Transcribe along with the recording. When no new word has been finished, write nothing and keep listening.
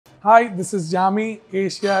Hi, this is Jami,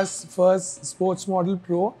 Asia's first sports model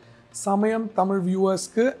pro. சமயம் தமிழ்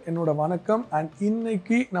வியூவர்ஸ்க்கு என்னோட வணக்கம் அண்ட்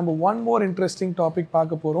இன்னைக்கு நம்ம ஒன் மோர் இன்ட்ரெஸ்டிங் டாபிக்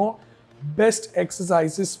பார்க்க போகிறோம். Best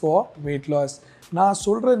exercises for weight loss. நான்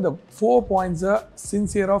சொல்கிற இந்த 4 பாயிண்ட்ஸை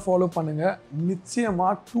சின்சியராக ஃபாலோ பண்ணுங்கள்.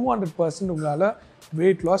 நிச்சயமாக 200% உங்களால்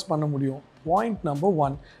வெயிட் லாஸ் பண்ண முடியும். பாயிண்ட் நம்பர்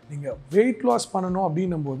 1, நீங்கள் வெயிட் லாஸ் பண்ணணும்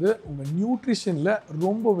அப்படின்னும் போது உங்கள் நியூட்ரிஷனில்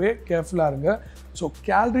ரொம்பவே கேர்ஃபுல்லாக இருங்க. ஸோ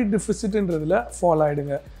கேலரி டெஃபிசிட்ன்றதில் ஃபாலோ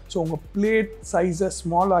ஆகிடுங்க. ஸோ உங்கள் பிளேட் சைஸை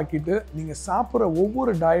ஸ்மால் ஆக்கிட்டு நீங்கள் சாப்பிட்ற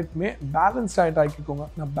ஒவ்வொரு டயட்டுமே பேலன்ஸ் டயட் ஆக்கிக்கோங்க.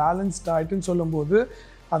 நான் பேலன்ஸ் டயட்டுன்னு சொல்லும்போது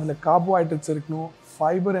அதில் கார்போஹைட்ரேட்ஸ் இருக்கணும்,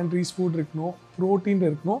 ஃபைபர் அண்ட் ரீச் ஃபுட் இருக்கணும், ப்ரோட்டீன்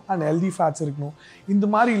இருக்கணும் அண்ட் ஹெல்தி ஃபேட்ஸ் இருக்கணும். இந்த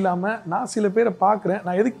மாதிரி இல்லாமல் நான் சில பேரை பார்க்குறேன்.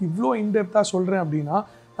 நான் எதுக்கு இவ்வளோ இன்டெப்த்தாக சொல்கிறேன் அப்படின்னா,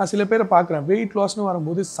 நான் சில பேரை பார்க்குறேன் வெயிட் லாஸ்னு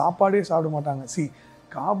வரும்போது சாப்பாடே சாப்பிட மாட்டாங்க.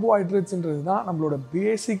 கார்போஹைட்ரேட்ஸ்ன்றது தான் நம்மளோட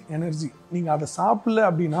பேசிக் எனர்ஜி. நீங்கள் அதை சாப்பிடல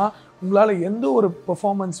அப்படின்னா உங்களால் எந்த ஒரு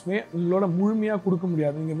பெர்ஃபார்மன்ஸுமே உங்களோட முழுமையாக கொடுக்க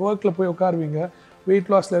முடியாது. நீங்கள் ஒர்க்கில் போய் உட்காருவீங்க,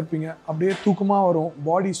 வெயிட் லாஸில் இருப்பீங்க, அப்படியே தூக்கமாக வரும்,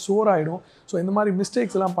 பாடி சோர் ஆகிடும். ஸோ இந்த மாதிரி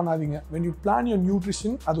மிஸ்டேக்ஸ் எல்லாம் பண்ணாதீங்க. when you plan your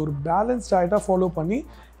nutrition, அது ஒரு பேலன்ஸ் டயட்டாக ஃபாலோ பண்ணி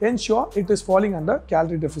ensure it is falling under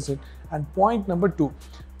calorie deficit. And point number 2,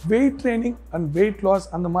 weight training and weight loss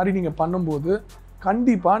அந்த மாதிரி நீங்கள் பண்ணும்போது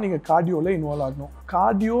கண்டிப்பாக நீங்கள் கார்டியோவில் இன்வால்வ் ஆகணும்.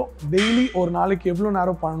 கார்டியோ டெய்லி ஒரு நாளைக்கு எவ்வளோ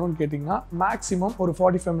நேரம் பண்ணணும்னு கேட்டிங்கன்னா மேக்ஸிமம் ஒரு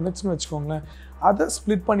 45 மினிட்ஸ்னு வச்சுக்கோங்களேன். அதை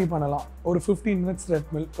ஸ்ப்ளிட் பண்ணி பண்ணலாம். ஒரு 15 மினிட்ஸ்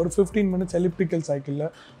ட்ரெட்மில், ஒரு 15 மினிட்ஸ் எலிப்டிக்கல் சைக்கிளில்,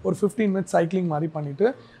 ஒரு 15 மினிட்ஸ் சைக்கிளிங் மாதிரி பண்ணிவிட்டு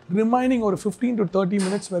ரிமைனிங் ஒரு 15 to 30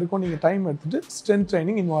 மினிட்ஸ் வரைக்கும் நீங்கள் டைம் எடுத்துகிட்டு ஸ்ட்ரென்த்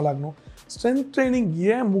ட்ரைனிங் இன்வால்வ் ஆகணும். ஸ்ட்ரென்த் ட்ரைனிங்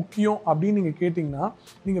ஏன் முக்கியம் அப்படின்னு நீங்கள் கேட்டிங்கன்னா,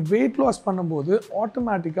 நீங்கள் வெயிட் லாஸ் பண்ணும்போது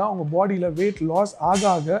ஆட்டோமேட்டிக்காக உங்கள் பாடியில் வெயிட் லாஸ் ஆக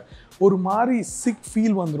ஆக ஒரு மாதிரி சிக்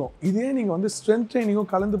ஃபீல் வந்துடும். இதே நீங்கள் ஸ்ட்ரென்த்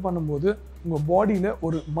ட்ரைனிங்கும் கலந்து பண்ணும்போது உங்கள் பாடியில்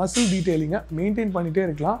ஒரு மசில் டீட்டெயிலிங்கை மெயின்டைன் பண்ணிகிட்டே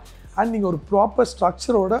இருக்கலாம் அண்ட் நீங்கள் ஒரு ப்ராப்பர்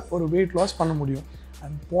ஸ்ட்ரக்சரோட ஒரு வெயிட் லாஸ் பண்ண முடியும்.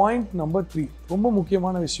 அண்ட் பாயிண்ட் நம்பர் 3, ரொம்ப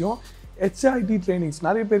முக்கியமான விஷயம், HIIT ட்ரைனிங்ஸ்.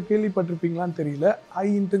 நிறைய பேர் கேள்விப்பட்டிருப்பீங்களான்னு தெரியல. ஹை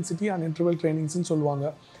இன்டென்சிட்டி அண்ட் இன்டர்வல் ட்ரைனிங்ஸ்னு சொல்லுவாங்க.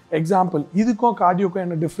 எக்ஸாம்பிள், இதுக்கும் கார்டியோக்கும்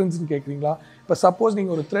என்ன டிஃப்ரென்ஸ்னு கேட்குறீங்களா? இப்போ சப்போஸ்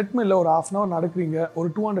நீங்கள் ஒரு த்ரெட்மில்ல ஒரு 1/2 hour நடக்கிறீங்க, ஒரு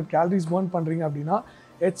 200 calories பர்ன் பண்ணுறீங்க அப்படின்னா,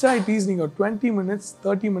 HIITs நீங்கள் 20 minutes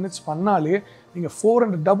 30 minutes பண்ணாலே நீங்கள்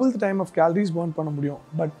 400 double the time of calories burn பண்ண முடியும்.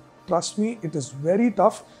 But trust me, it is very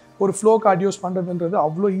tough. ஒரு ஃப்ளோ கார்டியோஸ் பண்ணுறதுன்றது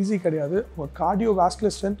அவ்வளோ ஈஸி கிடையாது. ஒரு கார்டியோ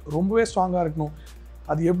வாஸ்குலர் ஸ்ட்ரென்த் ரொம்பவே ஸ்ட்ராங்காக இருக்கணும்.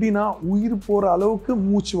 அது எப்படின்னா உயிர் போகிற அளவுக்கு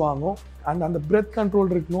மூச்சு வாங்கும் அண்ட் அந்த பிரெத்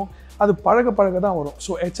கண்ட்ரோல் இருக்கணும். அது பழக பழக தான் வரும்.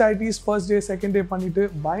 So HIITs first day second day பண்ணிவிட்டு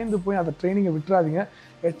பயந்து போய் அந்த ட்ரைனிங்கை விட்டுறாதீங்க.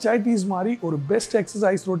 HIITs மாதிரி ஒரு best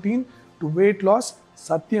exercise routine to weight loss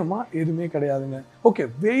சத்தியமாக எதுவுமே கிடையாதுங்க. ஓகே,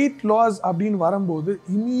 வெயிட் லாஸ் அப்படின்னு வரும்போது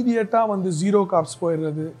இமீடியட்டாக 0 கார்ப்ஸ்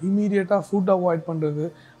போயிடுறது, இமீடியட்டாக ஃபுட் அவாய்ட் பண்ணுறது,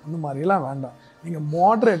 அந்த மாதிரிலாம் வேண்டாம். நீங்கள்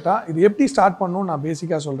மாட்ரேட்டாக இது எப்படி ஸ்டார்ட் பண்ணணும்னு நான்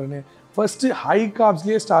பேசிக்காக சொல்கிறேன்னு. ஃபஸ்ட்டு ஹை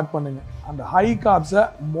கார்ப்ஸ்லேயே ஸ்டார்ட் பண்ணுங்கள். அந்த ஹை கார்ப்ஸை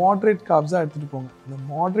மாட்ரேட் கார்ப்ஸாக எடுத்துகிட்டு போங்க. அந்த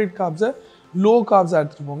மாட்ரேட் கார்ப்ஸை லோ கார்ப்ஸாக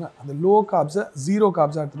எடுத்துகிட்டு போங்க. அந்த லோ கார்ப்ஸை 0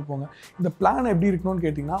 கார்ப்ஸாக எடுத்துகிட்டு போங்க. இந்த பிளான் எப்படி இருக்கணும்னு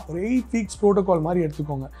கேட்டிங்கன்னா, ஒரு 8 weeks ப்ரோட்டோகால் மாதிரி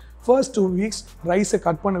எடுத்துக்கோங்க. ஃபர்ஸ்ட் 2 weeks ரைஸை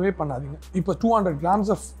கட் பண்ணவே பண்ணாதீங்க. இப்போ 200 grams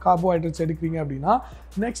ஆஃப் கார்போஹைட்ரேட்ஸ் எடுக்கிறீங்க அப்படின்னா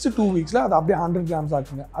நெக்ஸ்ட் 2 weeksல அதை அப்படியே 100 grams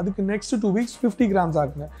ஆக்குங்க. அதுக்கு நெக்ஸ்ட் 2 weeks 50 grams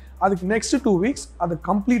ஆக்குங்க. அதுக்கு நெக்ஸ்ட் 2 weeks அதை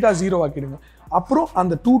கம்ப்ளீட்டாக 0 ஆக்கிடுங்க. அப்புறம்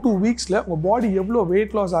அந்த 2 weeksல உங்கள் பாடி எவ்வளோ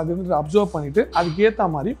வெயிட் லாஸ் ஆகுதுன்னு அப்சர்வ் பண்ணிவிட்டு அதுக்கேற்ற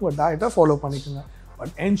மாதிரி உங்கள் டயட்டை ஃபாலோ பண்ணிக்கோங்க.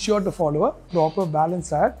 But ensure to follow a proper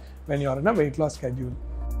balanced diet when you are in a weight loss schedule.